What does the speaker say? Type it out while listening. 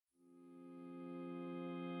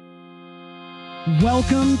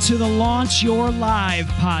Welcome to the Launch Your Live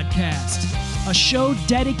podcast, a show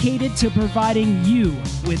dedicated to providing you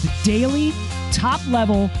with daily,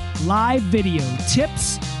 top-level live video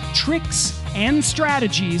tips, tricks, and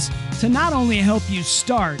strategies to not only help you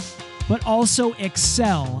start, but also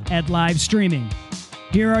excel at live streaming.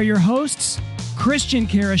 Here are your hosts, Christian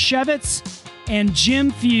Karashevitz and Jim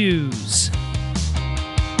Fuse.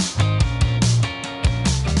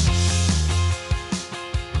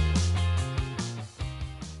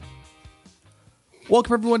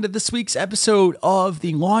 Welcome, everyone, to this week's episode of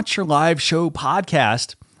the Launch Your Live Show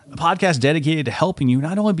podcast, a podcast dedicated to helping you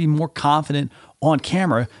not only be more confident on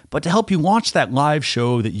camera, but to help you launch that live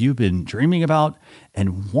show that you've been dreaming about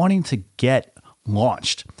and wanting to get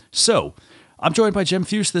launched. So I'm joined by Jim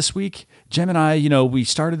Fuse this week. Jim and I, we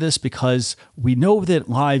started this because we know that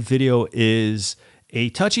live video is a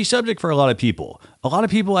touchy subject for a lot of people. A lot of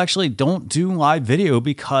people actually don't do live video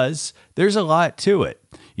because there's a lot to it.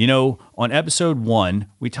 On episode 1,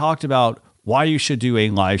 we talked about why you should do a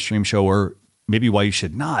live stream show or maybe why you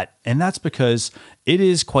should not. And that's because it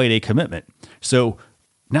is quite a commitment. So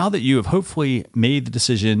now that you have hopefully made the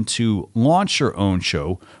decision to launch your own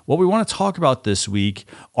show, what we want to talk about this week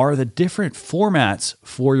are the different formats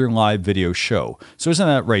for your live video show. So isn't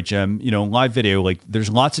that right, Jim? Live video, there's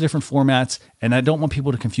lots of different formats, and I don't want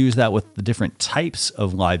people to confuse that with the different types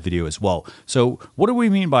of live video as well. So what do we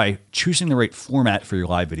mean by choosing the right format for your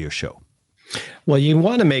live video show? Well, you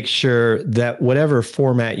want to make sure that whatever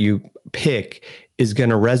format you pick is going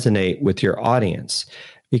to resonate with your audience,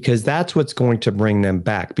 because that's what's going to bring them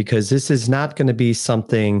back. Because this is not going to be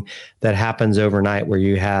something that happens overnight where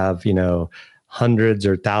you have, hundreds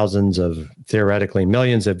or thousands of, theoretically,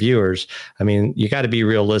 millions of viewers. I mean, you got to be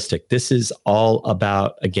realistic. This is all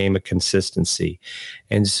about a game of consistency.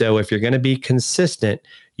 And so if you're going to be consistent,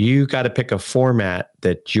 you got to pick a format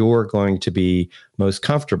that you're going to be most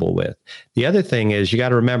comfortable with. The other thing is you got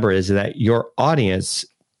to remember is that your audience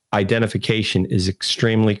identification is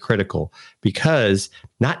extremely critical, because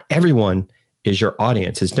not everyone is your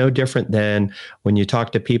audience. It's no different than when you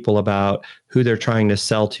talk to people about who they're trying to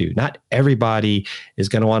sell to. Not everybody is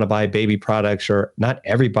going to want to buy baby products, or not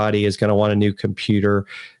everybody is going to want a new computer.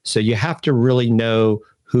 So you have to really know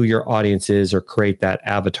who your audience is or create that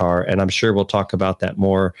avatar. And I'm sure we'll talk about that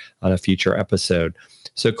more on a future episode.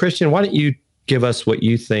 So Christian, why don't you give us what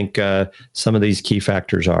you think some of these key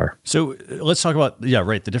factors are? So let's talk about,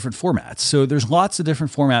 the different formats. So there's lots of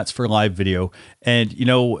different formats for live video. And,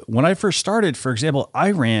 when I first started, for example,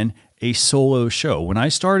 I ran a solo show. When I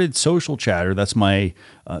started Social Chatter, that's my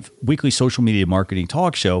weekly social media marketing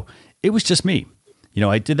talk show, it was just me.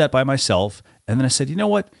 I did that by myself. And then I said, you know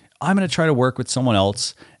what? I'm going to try to work with someone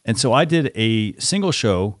else. And so I did a single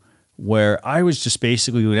show where I was just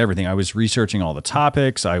basically doing everything. I was researching all the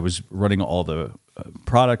topics. I was running all the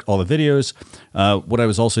all the videos. What I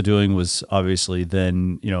was also doing was obviously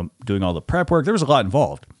then, doing all the prep work. There was a lot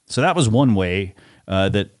involved. So that was one way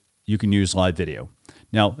that you can use live video.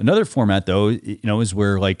 Now, another format though, is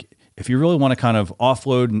where if you really want to kind of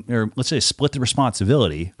offload, or let's say split the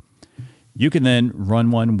responsibility, you can then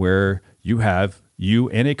run one where you have you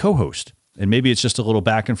and a co-host. And maybe it's just a little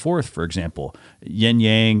back and forth, for example, yin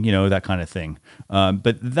yang, that kind of thing.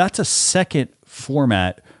 But that's a second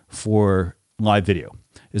format for live video.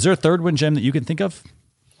 Is there a third one, Jim, that you can think of?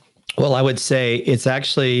 Well, I would say it's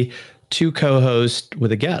actually two co-hosts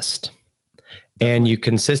with a guest. And you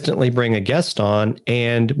consistently bring a guest on.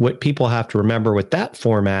 And what people have to remember with that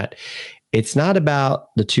format, it's not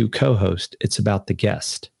about the two co-hosts, it's about the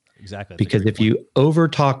guest. Exactly. Because if you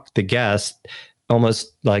overtalk the guest,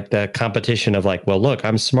 almost like the competition of well, look,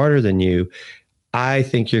 I'm smarter than you, I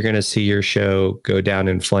think you're going to see your show go down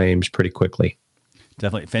in flames pretty quickly.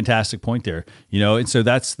 Definitely. Fantastic point there. And so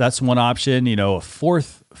that's one option. A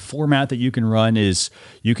fourth format that you can run is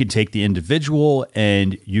you can take the individual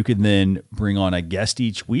and you can then bring on a guest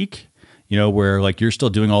each week, where you're still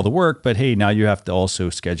doing all the work, but hey, now you have to also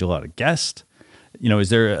schedule out a guest. Is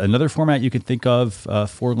there another format you can think of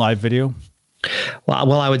for live video?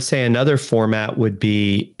 Well, I would say another format would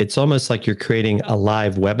be, it's almost like you're creating a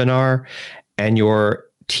live webinar and you're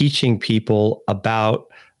teaching people about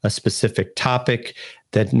a specific topic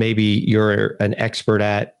that maybe you're an expert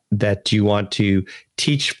at, that you want to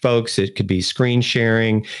teach folks. It could be screen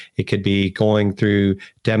sharing. It could be going through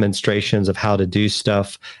demonstrations of how to do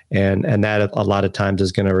stuff. And that a lot of times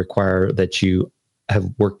is going to require that you have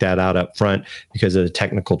worked that out up front because of the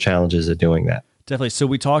technical challenges of doing that. Definitely. So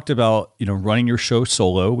we talked about, running your show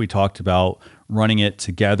solo. We talked about running it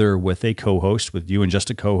together with a co-host, with you and just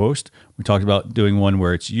a co-host. We talked about doing one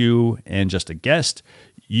where it's you and just a guest.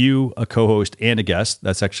 you, a co-host, and a guest.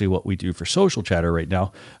 That's actually what we do for Social Chatter right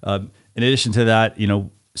now. In addition to that,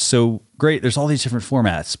 so great. There's all these different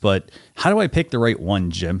formats, but how do I pick the right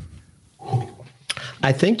one, Jim?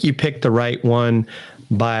 I think you picked the right one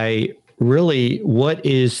by really, what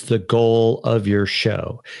is the goal of your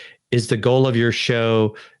show? Is the goal of your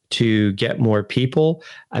show to get more people?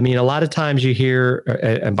 I mean, a lot of times you hear,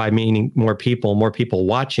 and by meaning more people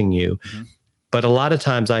watching you, but a lot of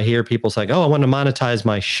times I hear people say, oh, I want to monetize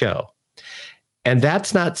my show. And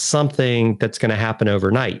that's not something that's going to happen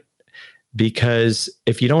overnight, because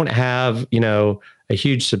if you don't have, a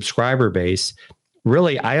huge subscriber base,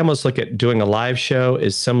 really, I almost look at doing a live show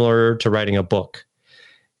is similar to writing a book.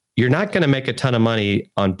 You're not going to make a ton of money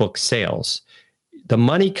on book sales. The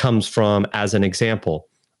money comes from, as an example,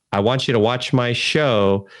 I want you to watch my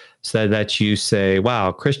show so that you say,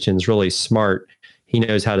 wow, Christian's really smart. He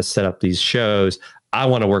knows how to set up these shows. I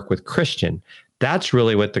want to work with Christian. That's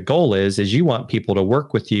really what the goal is you want people to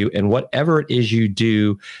work with you in whatever it is you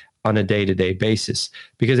do on a day-to-day basis.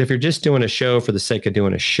 Because if you're just doing a show for the sake of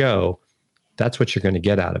doing a show, that's what you're going to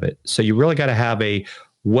get out of it. So you really got to have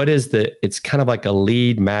it's kind of like a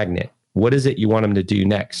lead magnet. What is it you want them to do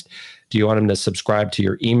next? Do you want them to subscribe to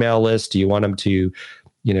your email list? Do you want them to,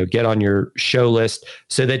 get on your show list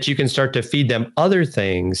so that you can start to feed them other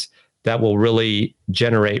things that will really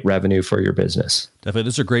generate revenue for your business? Definitely.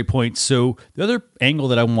 Those are great points. So the other angle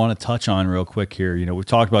that I want to touch on real quick here, we've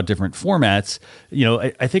talked about different formats.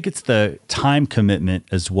 I think it's the time commitment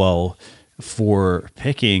as well for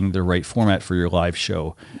picking the right format for your live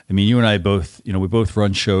show. I mean, you and I both, we both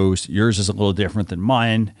run shows. Yours is a little different than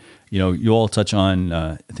mine. You all touch on,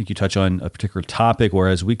 I think you touch on a particular topic,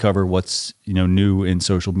 whereas we cover what's, new in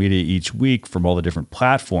social media each week from all the different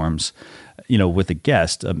platforms, with a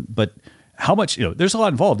guest. But how much, there's a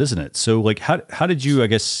lot involved, isn't it? So like, how did you, I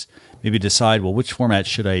guess, maybe decide, well, which format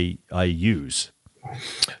should I use?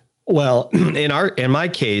 Well, in my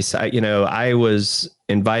case, I was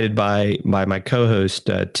invited by my co-host,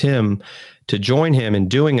 Tim, to join him in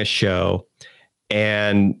doing a show.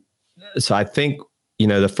 And so I think,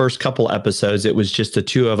 the first couple episodes, it was just the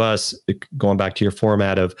two of us, going back to your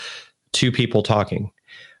format of two people talking.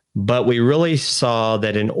 But we really saw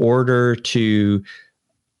that in order to,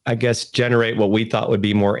 I guess, generate what we thought would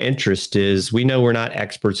be more interest is, we know we're not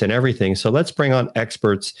experts in everything. So let's bring on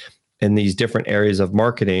experts in these different areas of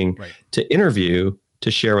marketing to interview, to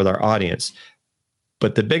share with our audience.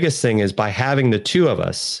 But the biggest thing is, by having the two of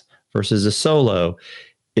us versus a solo,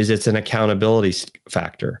 is it's an accountability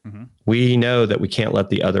factor. Mm-hmm. We know that we can't let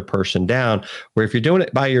the other person down, where if you're doing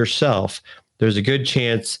it by yourself, there's a good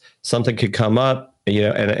chance something could come up,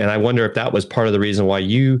 and I wonder if that was part of the reason why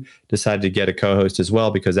you decided to get a co-host as well,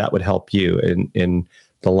 because that would help you in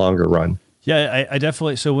the longer run. Yeah, I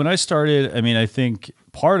definitely. So when I started, I think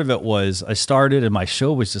part of it was I started and my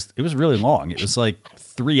show was it was really long. It was like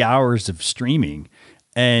 3 hours of streaming,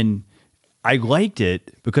 and I liked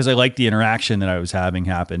it because I liked the interaction that I was having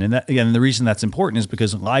happen. And that, again, the reason that's important is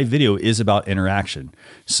because live video is about interaction.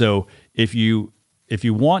 So if you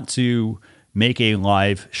want to make a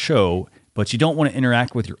live show, but you don't want to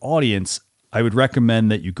interact with your audience, I would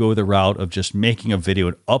recommend that you go the route of just making a video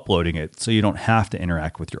and uploading it, so you don't have to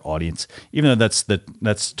interact with your audience, even though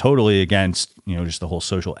that's totally against, just the whole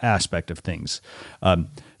social aspect of things.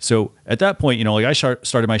 So at that point, I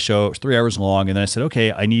started my show, it was 3 hours long, and then I said,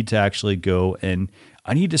 okay, I need to actually go and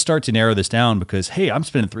I need to start to narrow this down, because, hey, I'm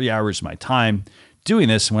spending 3 hours of my time doing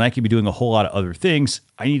this when I could be doing a whole lot of other things.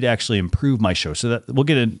 I need to actually improve my show. So that we'll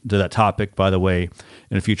get into that topic, by the way,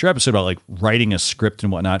 in a future episode, about like writing a script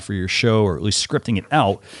and whatnot for your show, or at least scripting it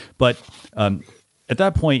out. But at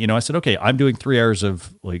that point, I said, okay, I'm doing 3 hours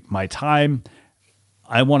of like my time.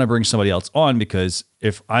 I want to bring somebody else on, because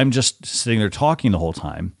if I'm just sitting there talking the whole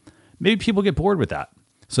time, maybe people get bored with that.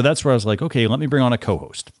 So that's where I was like, okay, let me bring on a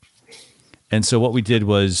co-host. And so what we did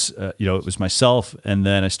was, it was myself, and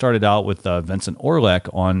then I started out with Vincent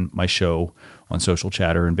Orlek on my show on Social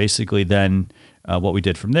Chatter. And basically then what we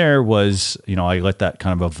did from there was, I let that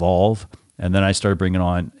kind of evolve, and then I started bringing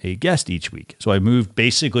on a guest each week. So I moved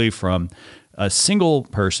basically from a single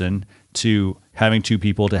person to having two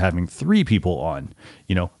people to having three people on,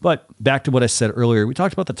 But back to what I said earlier, we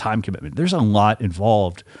talked about the time commitment. There's a lot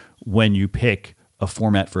involved when you pick a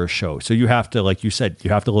format for a show. So you have to, like you said, you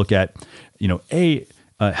have to look at,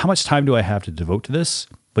 how much time do I have to devote to this?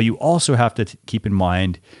 But you also have to keep in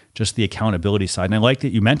mind just the accountability side. And I like that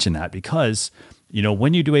you mentioned that, because,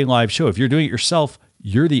 when you do a live show, if you're doing it yourself,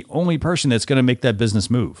 you're the only person that's going to make that business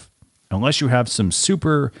move. Unless you have some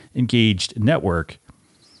super engaged network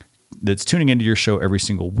that's tuning into your show every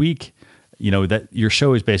single week, that your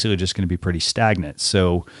show is basically just going to be pretty stagnant.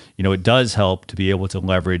 So, it does help to be able to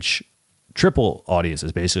leverage triple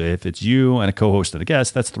audiences. Basically, if it's you and a co-host and a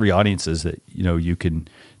guest, that's 3 audiences that, you can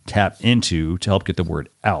tap into to help get the word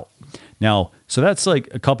out. Now, so that's like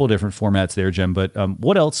a couple of different formats there, Jim, but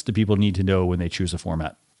what else do people need to know when they choose a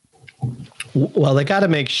format? Well, they got to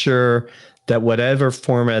make sure that whatever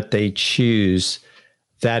format they choose,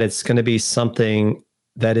 that it's going to be something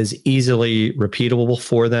that is easily repeatable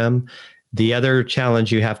for them. The other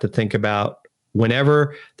challenge you have to think about,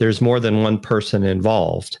 whenever there's more than one person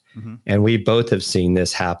involved, and we both have seen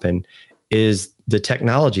this happen, is the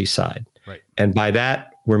technology side. Right. And by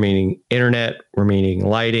that, we're meaning internet, we're meaning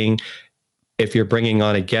lighting. If you're bringing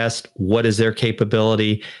on a guest, what is their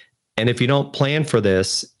capability? And if you don't plan for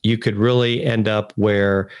this, you could really end up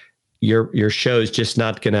where your show is just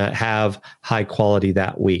not going to have high quality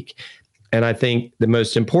that week. And I think the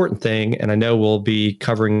most important thing, and I know we'll be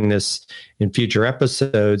covering this in future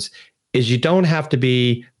episodes, is you don't have to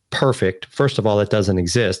be perfect. First of all, it doesn't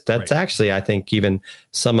exist. That's actually, I think, even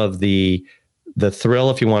some of the thrill,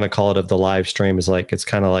 if you want to call it, of the live stream is like, it's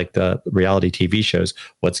kind of like the reality TV shows,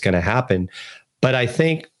 what's going to happen. But I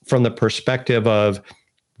think from the perspective of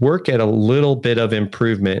work at a little bit of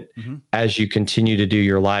improvement as you continue to do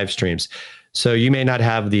your live streams. So you may not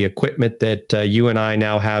have the equipment that you and I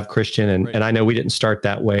now have, Christian, and I know we didn't start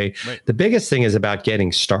that way. Right. The biggest thing is about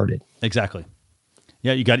getting started. Exactly.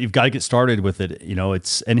 Yeah, you've got to get started with it.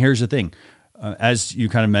 And here's the thing, as you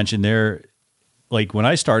kind of mentioned there, like when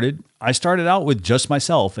I started out with just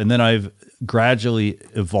myself, and then I've gradually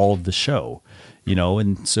evolved the show,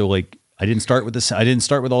 and so like I didn't start with this. I didn't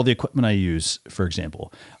start with all the equipment I use, for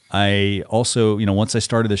example. I also, once I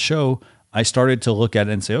started the show, I started to look at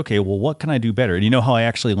it and say, okay, well, what can I do better? And you know how I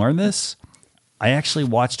actually learned this? I actually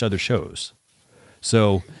watched other shows.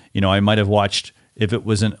 So, I might have watched,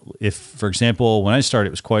 if, for example, when I started,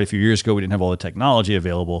 it was quite a few years ago, we didn't have all the technology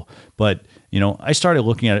available, but, I started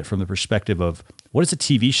looking at it from the perspective of, what does a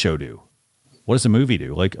TV show do? What does a movie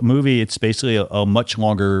do? Like a movie, it's basically a much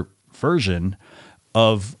longer version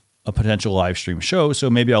of a potential live stream show. So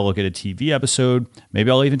maybe I'll look at a TV episode.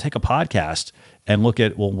 Maybe I'll even take a podcast and look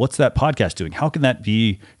at, well, what's that podcast doing? How can that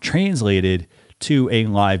be translated to a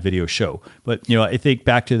live video show? But, I think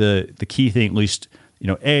back to the key thing, at least,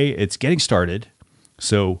 it's getting started.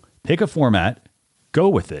 So pick a format, go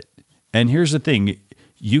with it. And here's the thing,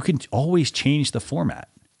 you can always change the format.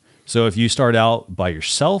 So if you start out by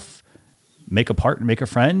yourself, make a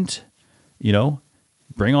friend,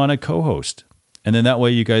 bring on a co-host. And then that way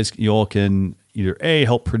you all can either A,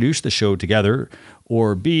 help produce the show together,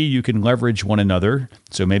 or B, you can leverage one another.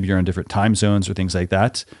 So maybe you're in different time zones or things like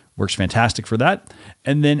that. Works fantastic for that.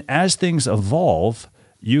 And then as things evolve,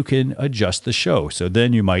 you can adjust the show. So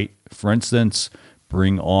then you might, for instance,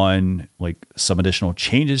 bring on like some additional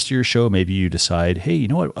changes to your show. Maybe you decide, hey, you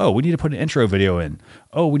know what? Oh, we need to put an intro video in.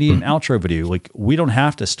 Oh, we need an outro video. Like we don't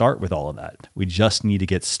have to start with all of that. We just need to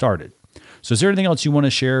get started. So is there anything else you want to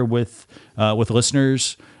share with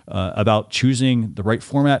listeners about choosing the right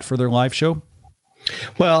format for their live show?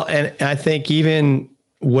 Well, and I think even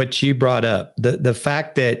what you brought up, the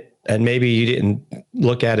fact that, and maybe you didn't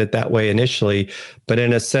look at it that way initially, but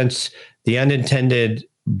in a sense, the unintended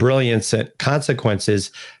brilliance and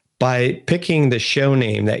consequences by picking the show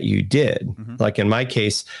name that you did. Like in my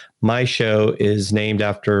case, my show is named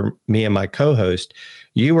after me and my co-host.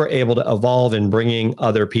 You were able to evolve in bringing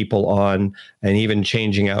other people on and even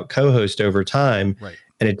changing out co-host over time. Right.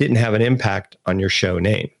 And it didn't have an impact on your show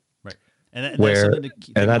name. Right. And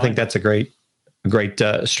I think that's a great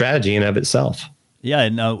strategy in of itself. Yeah.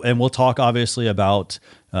 And we'll talk obviously about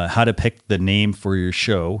how to pick the name for your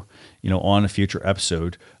show, on a future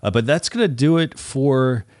episode. But that's going to do it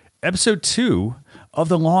for episode 2 of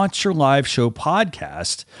the Launch Your Live Show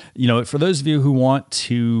podcast. For those of you who want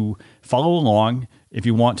to follow along, if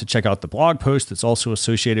you want to check out the blog post that's also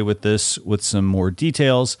associated with this with some more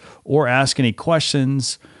details, or ask any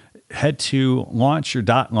questions, head to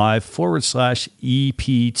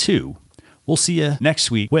launchyour.live/EP2. We'll see you next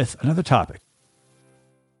week with another topic.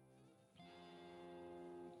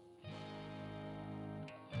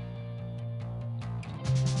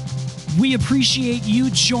 We appreciate you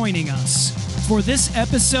joining us for this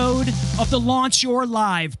episode of the Launch Your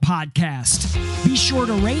Live podcast. Be sure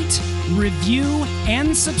to rate, review,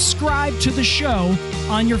 and subscribe to the show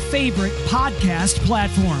on your favorite podcast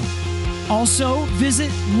platform. Also, visit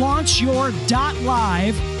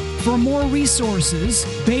launchyour.live for more resources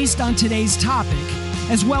based on today's topic,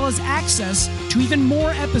 as well as access to even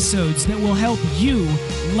more episodes that will help you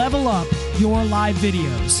level up your live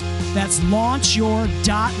videos. That's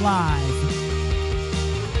launchyour.live.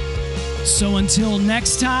 So until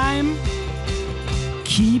next time,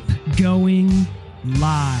 keep going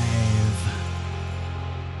live.